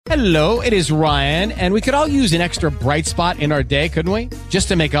Hello, it is Ryan, and we could all use an extra bright spot in our day, couldn't we? Just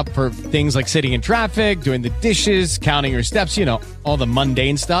to make up for things like sitting in traffic, doing the dishes, counting your steps, you know, all the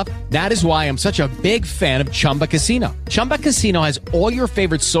mundane stuff. That is why I'm such a big fan of Chumba Casino. Chumba Casino has all your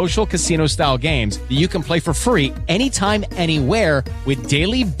favorite social casino-style games that you can play for free anytime, anywhere with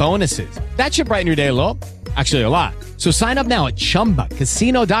daily bonuses. That should brighten your day a little. Actually, a lot. So sign up now at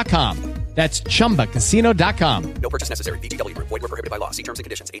ChumbaCasino.com. That's ChumbaCasino.com. No purchase necessary. VGW Group. Void where prohibited by law. See terms and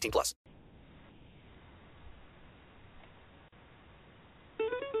conditions. 18 plus.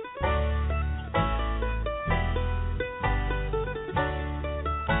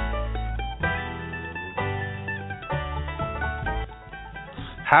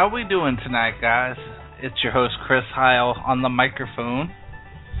 How we doing tonight, guys? It's your host, Chris Heil, on the microphone.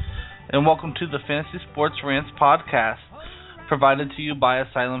 And welcome to the Fantasy Sports Rants podcast, provided to you by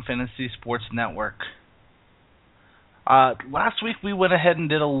Asylum Fantasy Sports Network. Last week we went ahead and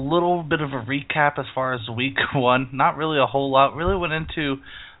did a little bit of a recap as far as week one. Not really a whole lot. Really went into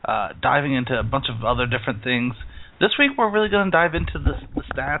diving into a bunch of other different things. This week we're really going to dive into the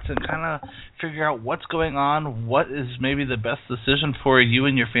stats and kind of figure out what's going on, what is maybe the best decision for you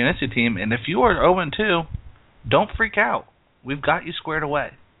and your fantasy team. And if you are 0-2, don't freak out. We've got you squared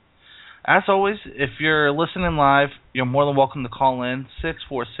away. As always, if you're listening live, you're more than welcome to call in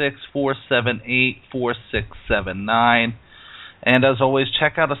 646-478-4679. And as always,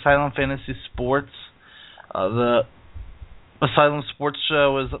 check out Asylum Fantasy Sports. The Asylum Sports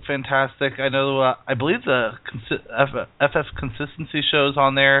Show is fantastic. I know, I believe the FF Consistency show is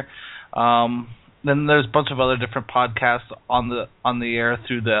on there. Then there's a bunch of other different podcasts on the air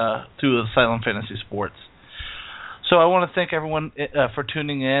through the Asylum Fantasy Sports. So I want to thank everyone for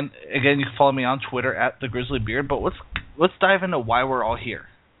tuning in. Again, you can follow me on Twitter at @TheGrizzlyBeard. But let's dive into why we're all here.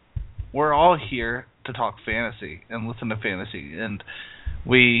 We're all here to talk fantasy and listen to fantasy. And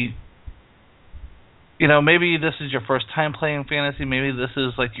we, maybe this is your first time playing fantasy. Maybe this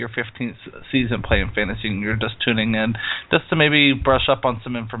is like your 15th season playing fantasy, and you're just tuning in just to maybe brush up on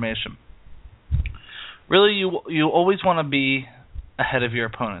some information. Really, you always want to be ahead of your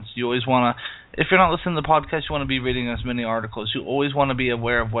opponents. You always want to, if you're not listening to the podcast, you want to be reading as many articles. You always want to be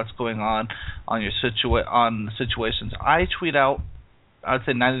aware of what's going on your on the situations. I tweet out, I would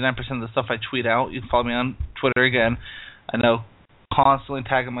say 99% of the stuff I tweet out. You can follow me on Twitter again. I know, constantly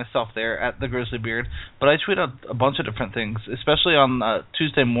tagging myself there at @TheGrizzlyBeard. But I tweet out a bunch of different things, especially on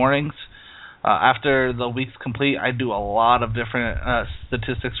Tuesday mornings. After the week's complete, I do a lot of different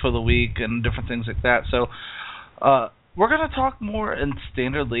statistics for the week and different things like that. So, we're going to talk more in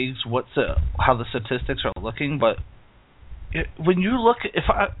standard leagues, how the statistics are looking, but when you look, if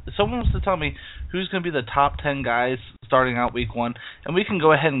someone was to tell me who's going to be the top 10 guys starting out week one, and we can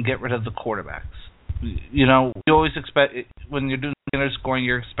go ahead and get rid of the quarterbacks. You always expect, when you're doing standard scoring,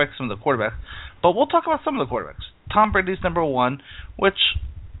 you expect some of the quarterbacks, but we'll talk about some of the quarterbacks. Tom Brady's number one, which,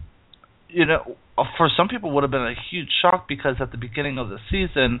 for some people would have been a huge shock because at the beginning of the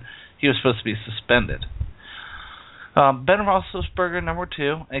season, he was supposed to be suspended. Ben Roethlisberger, number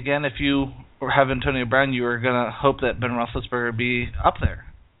two. Again, if you have Antonio Brown, you are going to hope that Ben Roethlisberger be up there.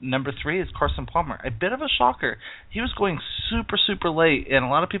 Number three is Carson Palmer. A bit of a shocker. He was going super, super late, and a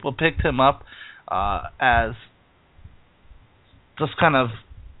lot of people picked him up as just kind of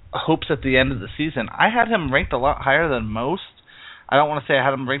hopes at the end of the season. I had him ranked a lot higher than most. I don't want to say I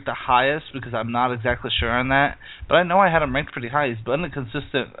had him ranked the highest because I'm not exactly sure on that, but I know I had him ranked pretty high. He's been a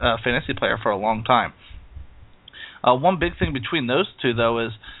consistent fantasy player for a long time. One big thing between those two, though,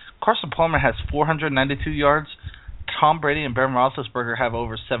 is Carson Palmer has 492 yards. Tom Brady and Ben Roethlisberger have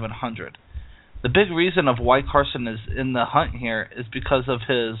over 700. The big reason of why Carson is in the hunt here is because of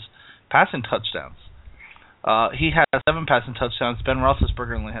his passing touchdowns. He has 7 passing touchdowns. Ben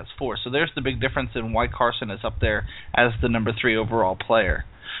Roethlisberger only has 4. So there's the big difference in why Carson is up there as the number 3 overall player.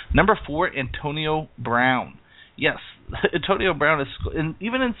 Number 4, Antonio Brown. Yes, Antonio Brown is,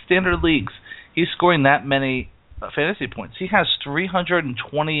 even in standard leagues, he's scoring that many fantasy points. He has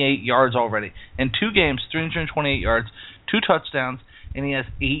 328 yards already. In 2 games, 328 yards, 2 touchdowns, and he has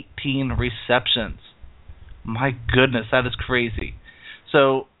 18 receptions. My goodness, that is crazy.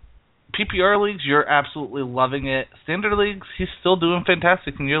 So, PPR leagues, you're absolutely loving it. Standard leagues, he's still doing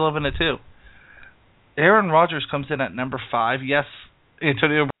fantastic, and you're loving it too. Aaron Rodgers comes in at number 5. Yes,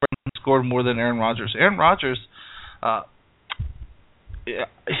 Antonio Brown scored more than Aaron Rodgers. Aaron Rodgers,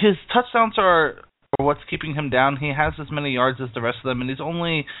 his touchdowns are what's keeping him down. He has as many yards as the rest of them, and he's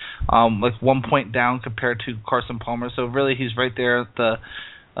only like 1 point down compared to Carson Palmer. So really, he's right there at the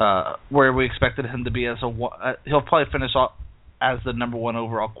where we expected him to be. He'll probably finish off as the number 1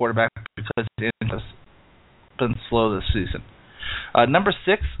 overall quarterback because he has been slow this season. Number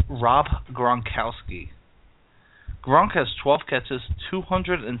 6, Rob Gronkowski. Gronk has 12 catches,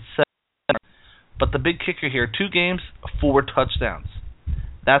 207, but the big kicker here, 2 games, 4 touchdowns.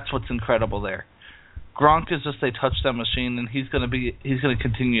 That's what's incredible there. Gronk is just a touchdown machine, and he's going to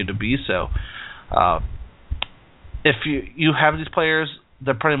continue to be so. If you have these players,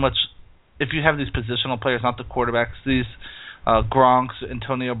 they're pretty much, if you have these positional players, not the quarterbacks, these Gronks,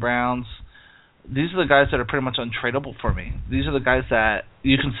 Antonio Browns, these are the guys that are pretty much untradeable for me. These are the guys that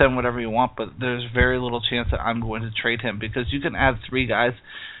you can send whatever you want, but there's very little chance that I'm going to trade him, because you can add 3 guys,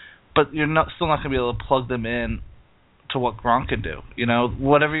 but you're still not going to be able to plug them in to what Gronk can do. You know,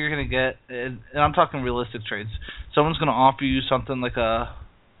 whatever you're going to get, and I'm talking realistic trades. Someone's going to offer you something like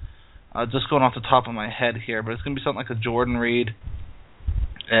just going off the top of my head here, but it's going to be something like a Jordan Reed,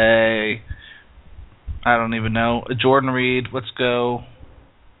 a Jordan Reed. Let's go.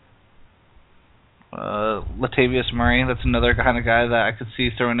 Latavius Murray, that's another kind of guy that I could see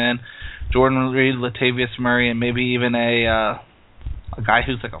throwing in. Jordan Reed, Latavius Murray, and maybe even a guy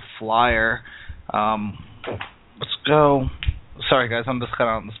who's like a flyer. Let's go. Sorry guys, I'm just kind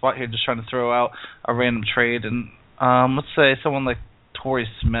of on the spot here, just trying to throw out a random trade. And let's say someone like Torrey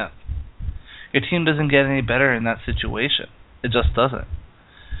Smith. Your team doesn't get any better in that situation. It just doesn't.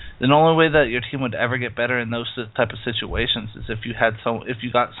 The only way that your team would ever get better in those type of situations is if you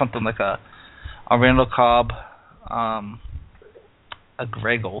got something like a Randall Cobb, a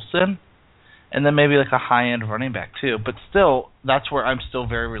Greg Olsen, and then maybe like a high-end running back too. But still, that's where I'm still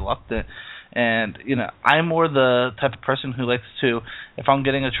very reluctant. And, you know, I'm more the type of person who likes to, if I'm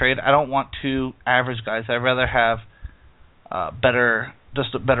getting a trade, I don't want 2 average guys. I'd rather have better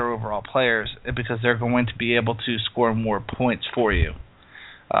overall players, because they're going to be able to score more points for you.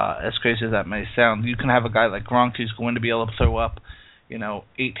 As crazy as that may sound, you can have a guy like Gronk who's going to be able to throw up,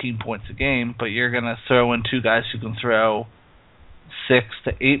 18 points a game, but you're going to throw in 2 guys who can throw 6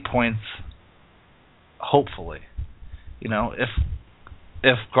 to 8 points, hopefully.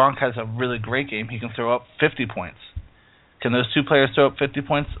 If Gronk has a really great game, he can throw up 50 points. Can those 2 players throw up 50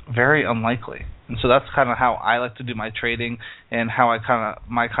 points? Very unlikely. And so that's kind of how I like to do my trading, and how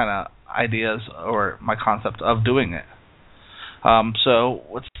my kind of ideas or my concept of doing it. So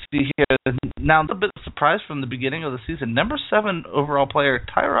let's see here. Now, a bit of surprise from the beginning of the season. Number 7 overall player,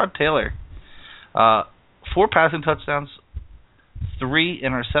 Tyrod Taylor. 4 passing touchdowns, 3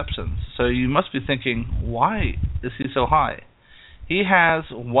 interceptions. So you must be thinking, why is he so high? He has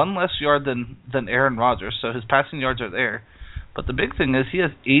 1 less yard than Aaron Rodgers, so his passing yards are there. But the big thing is he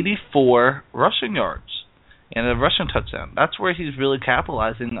has 84 rushing yards and a rushing touchdown. That's where he's really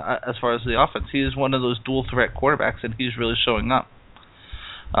capitalizing as far as the offense. He is one of those dual-threat quarterbacks, and he's really showing up.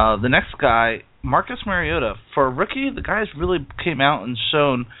 The next guy, Marcus Mariota. For a rookie, the guy's really came out and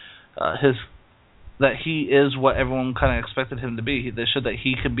shown that he is what everyone kind of expected him to be. They showed that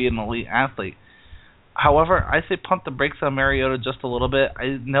he could be an elite athlete. However, I say pump the brakes on Mariota just a little bit.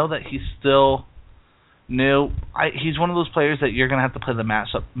 I know that he's still new. He's one of those players that you're going to have to play the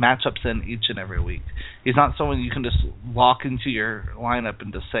matchups in each and every week. He's not someone you can just lock into your lineup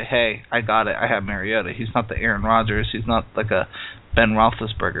and just say, hey, I got it, I have Mariota. He's not the Aaron Rodgers. He's not like a Ben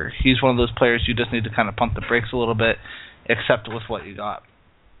Roethlisberger. He's one of those players you just need to kind of pump the brakes a little bit, accept with what you got.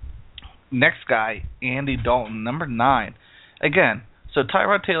 Next guy, Andy Dalton, number 9. Again, so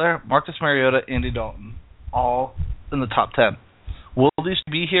Tyrod Taylor, Marcus Mariota, Andy Dalton, all in the top 10. Will these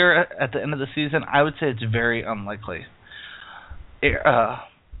be here at the end of the season? I would say it's very unlikely.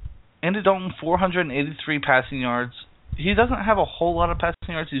 Andy Dalton, 483 passing yards. He doesn't have a whole lot of passing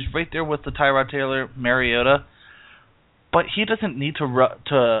yards. He's right there with the Tyrod Taylor, Mariota, but he doesn't need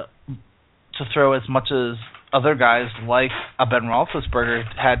to throw as much as other guys like a Ben Roethlisberger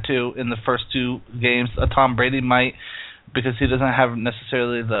had to in the first 2 games. A Tom Brady might, because he doesn't have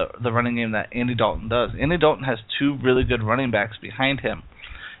necessarily the running game that Andy Dalton does. Andy Dalton has 2 really good running backs behind him,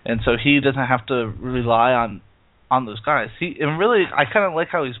 and so he doesn't have to rely on those guys. I kind of like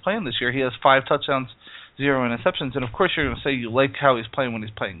how he's playing this year. He has 5 touchdowns, 0 interceptions, and of course you're going to say you like how he's playing when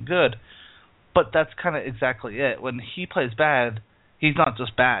he's playing good, but that's kind of exactly it. When he plays bad, he's not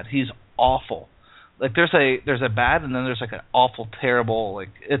just bad, he's awful. Like there's a bad, and then there's like an awful, terrible, like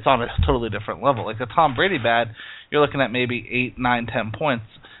it's on a totally different level. Like a Tom Brady bad, you're looking at maybe 8, 9, 10 points.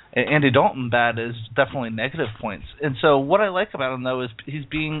 Andy Dalton bad is definitely negative points. And so what I like about him, though, is he's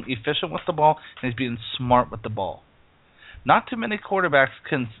being efficient with the ball, and he's being smart with the ball. Not too many quarterbacks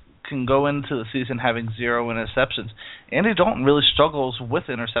can go into the season having 0 interceptions. Andy Dalton really struggles with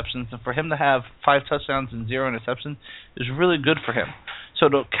interceptions, and for him to have 5 touchdowns and 0 interceptions is really good for him. So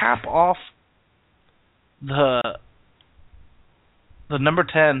to cap off the number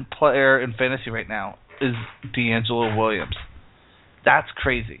 10 player in fantasy right now is D'Angelo Williams. That's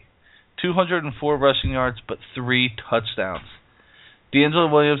crazy. 204 rushing yards, but 3 touchdowns.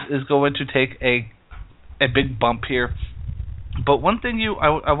 D'Angelo Williams is going to take a big bump here. But one thing I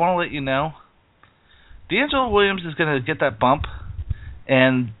want to let you know, D'Angelo Williams is going to get that bump,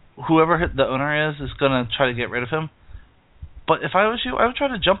 and whoever the owner is going to try to get rid of him. But if I was you, I would try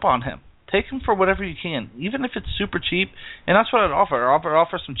to jump on him. Take him for whatever you can, even if it's super cheap. And that's what I'd offer. I'd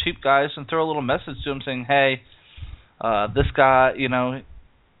offer some cheap guys and throw a little message to him saying, hey, this guy,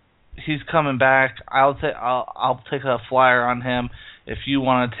 he's coming back. I'll take a flyer on him. If you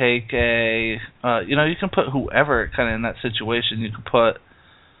want to take you can put whoever kind of in that situation. You could put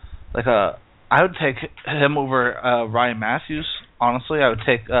I would take him over Ryan Matthews. Honestly, I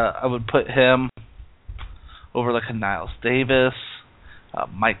would put him over like a Niles Davis,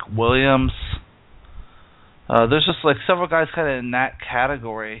 Mike Williams. There's just like several guys kind of in that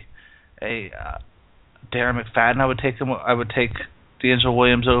category. Darren McFadden, I would take him. I would take D'Angelo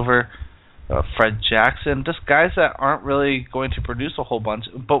Williams over Fred Jackson. Just guys that aren't really going to produce a whole bunch.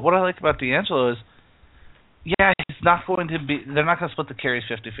 But what I like about D'Angelo is, he's not going to be. They're not going to split the carries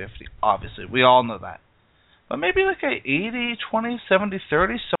 50-50. Obviously, we all know that. But maybe like a 80-20,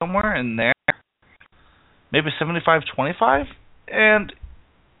 70-30, somewhere in there. Maybe 75-25.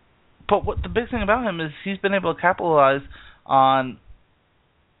 But what the big thing about him is he's been able to capitalize on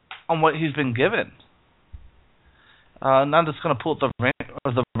what he's been given. Now I'm just going to pull up the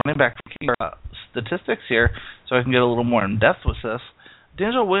running back statistics here so I can get a little more in depth with this.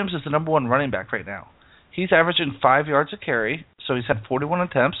 D'Angelo Williams is the number 1 running back right now. He's averaging 5 yards a carry, so he's had 41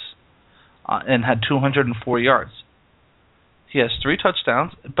 attempts and had 204 yards. He has 3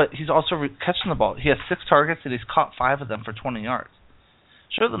 touchdowns, but he's also catching the ball. He has 6 targets, and he's caught 5 of them for 20 yards.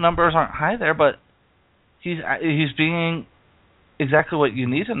 Sure, the numbers aren't high there, but he's being exactly what you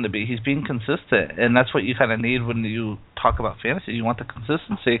need him to be. He's being consistent, and that's what you kind of need when you talk about fantasy. You want the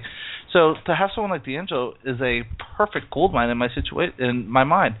consistency. So to have someone like D'Angelo is a perfect goldmine in my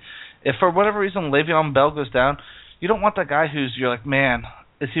mind. If for whatever reason Le'Veon Bell goes down, you don't want that guy you're like, man,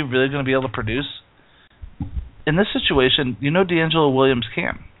 is he really going to be able to produce? In this situation, D'Angelo Williams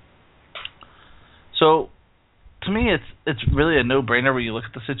can. So, to me, it's really a no-brainer when you look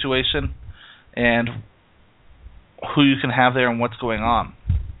at the situation and who you can have there and what's going on.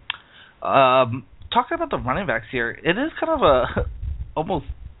 Talking about the running backs here, it is kind of almost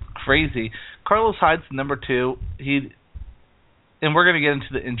crazy. Carlos Hyde's number 2. And we're going to get into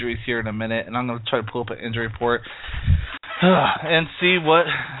the injuries here in a minute, and I'm going to try to pull up an injury report and see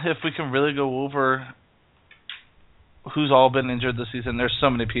if we can really go over who's all been injured this season. There's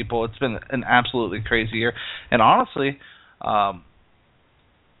so many people. It's been an absolutely crazy year. And honestly,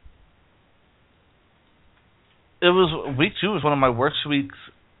 week 2 was one of my worst weeks,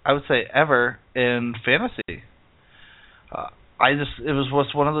 I would say, ever in fantasy. It was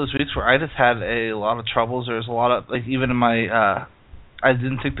one of those weeks where I just had a lot of troubles. There was a lot of, even in my, I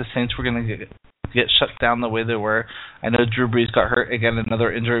didn't think the Saints were going to get shut down the way they were. I know Drew Brees got hurt. Again,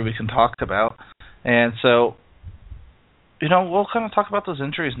 another injury we can talk about. And so, we'll kind of talk about those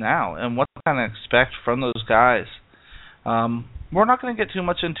injuries now and what to kind of expect from those guys. We're not going to get too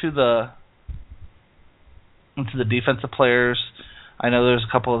much into the defensive players. I know there's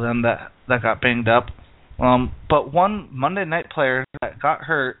a couple of them that got banged up. But one Monday night player that got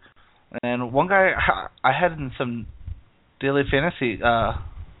hurt, and one guy I had in some daily fantasy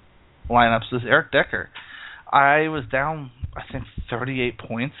lineups was Eric Decker. I was down, I think, 38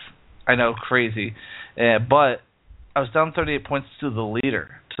 points. I know, crazy. But I was down 38 points to the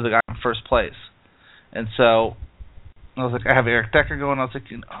leader, to the guy in first place. And so I was like, I have Eric Decker going. I was like,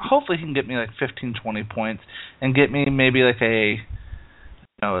 hopefully he can get me like 15, 20 points and get me maybe like a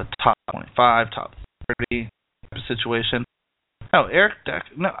top 25, top 30 situation. No, Eric Decker.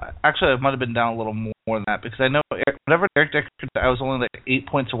 No, actually, I might have been down a little more than that because I know whatever Eric Decker did, I was only like 8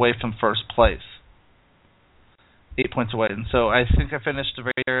 points away from first place. 8 points away, and so I think I finished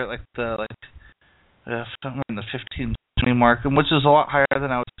right there somewhere in the 15, 20 mark, which is a lot higher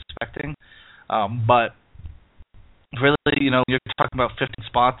than I was expecting. But really, you're talking about 50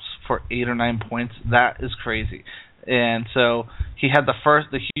 spots for 8 or 9 points. That is crazy. And so he had the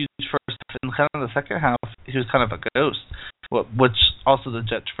huge first, and kind of the second half, he was kind of a ghost, which also the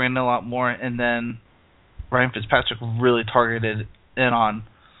Jets ran a lot more, and then Ryan Fitzpatrick really targeted in on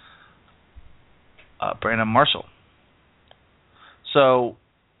Brandon Marshall. So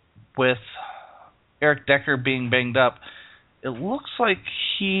with Eric Decker being banged up, it looks like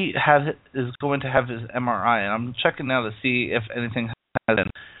he is going to have his MRI, and I'm checking now to see if anything has been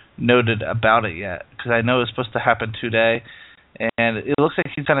noted about it yet, because I know it's supposed to happen today, and it looks like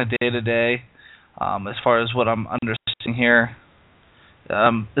he's kind of day-to-day as far as what I'm understanding here.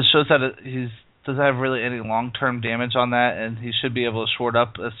 It shows that he doesn't have really any long-term damage on that, and he should be able to short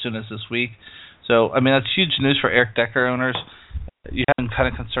up as soon as this week. So, I mean, that's huge news for Eric Decker owners. You had been kind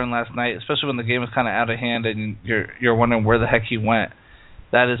of concerned last night, especially when the game was kind of out of hand and you're wondering where the heck he went.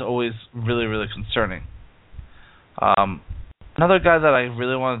 That is always really, really concerning. Another guy that I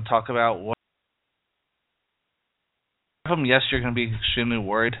really wanted to talk about was from yes, you're going to be extremely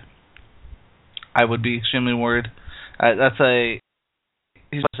worried. I would be extremely worried.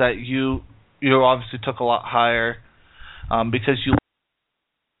 He's that you obviously took a lot higher because you.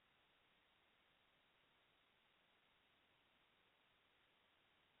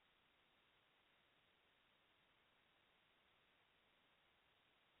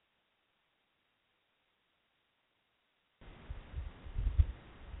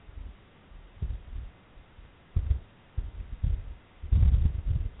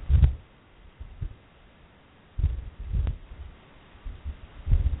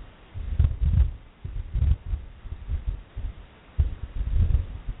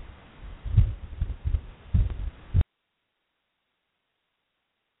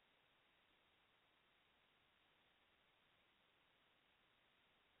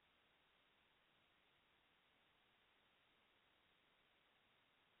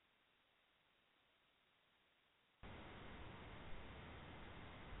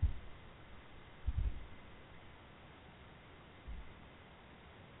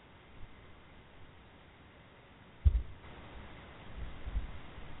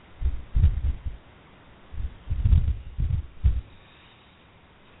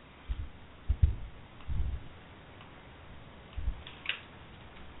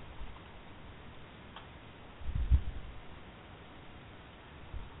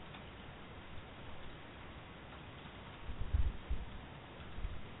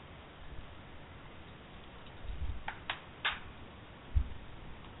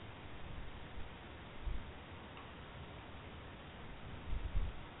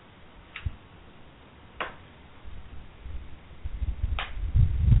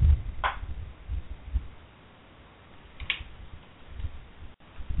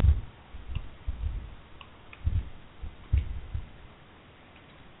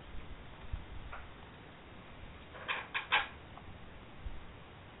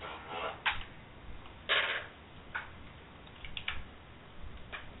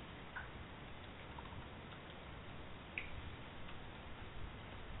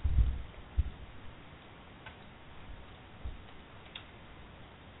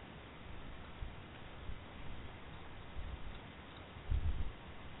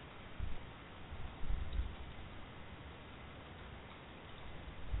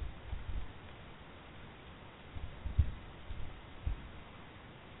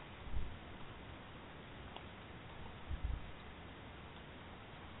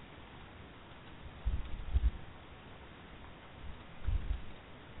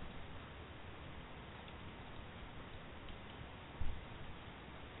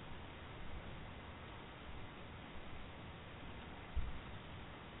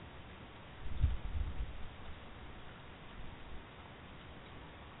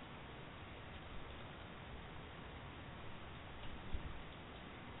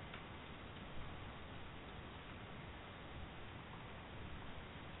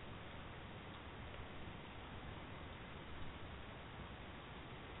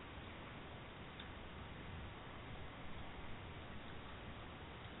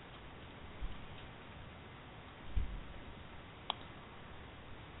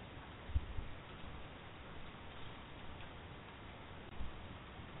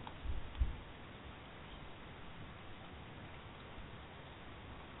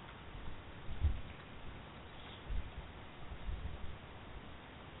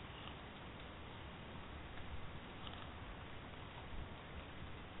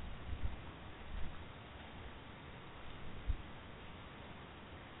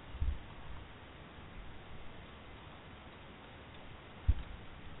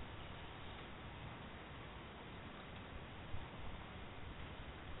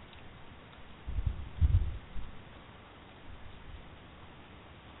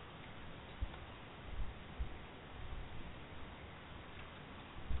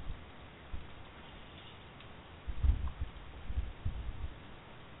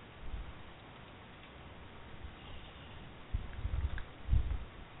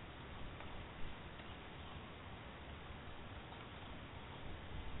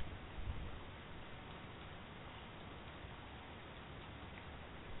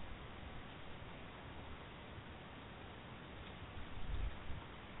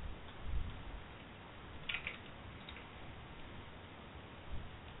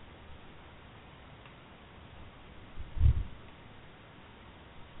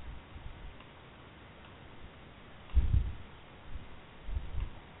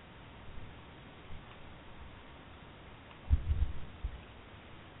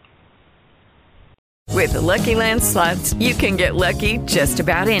 With the Lucky Land Slots, you can get lucky just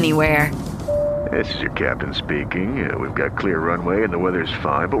about anywhere. This is your captain speaking. We've got clear runway and the weather's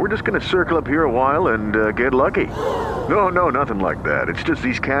fine, but we're just going to circle up here a while and get lucky. No, nothing like that. It's just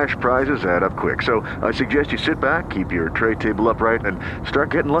these cash prizes add up quick. So I suggest you sit back, keep your tray table upright, and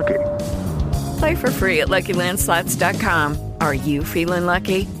start getting lucky. Play for free at LuckyLandSlots.com. Are you feeling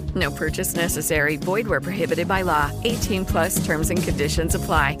lucky? No purchase necessary. Void where prohibited by law. 18+ terms and conditions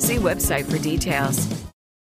apply. See website for details.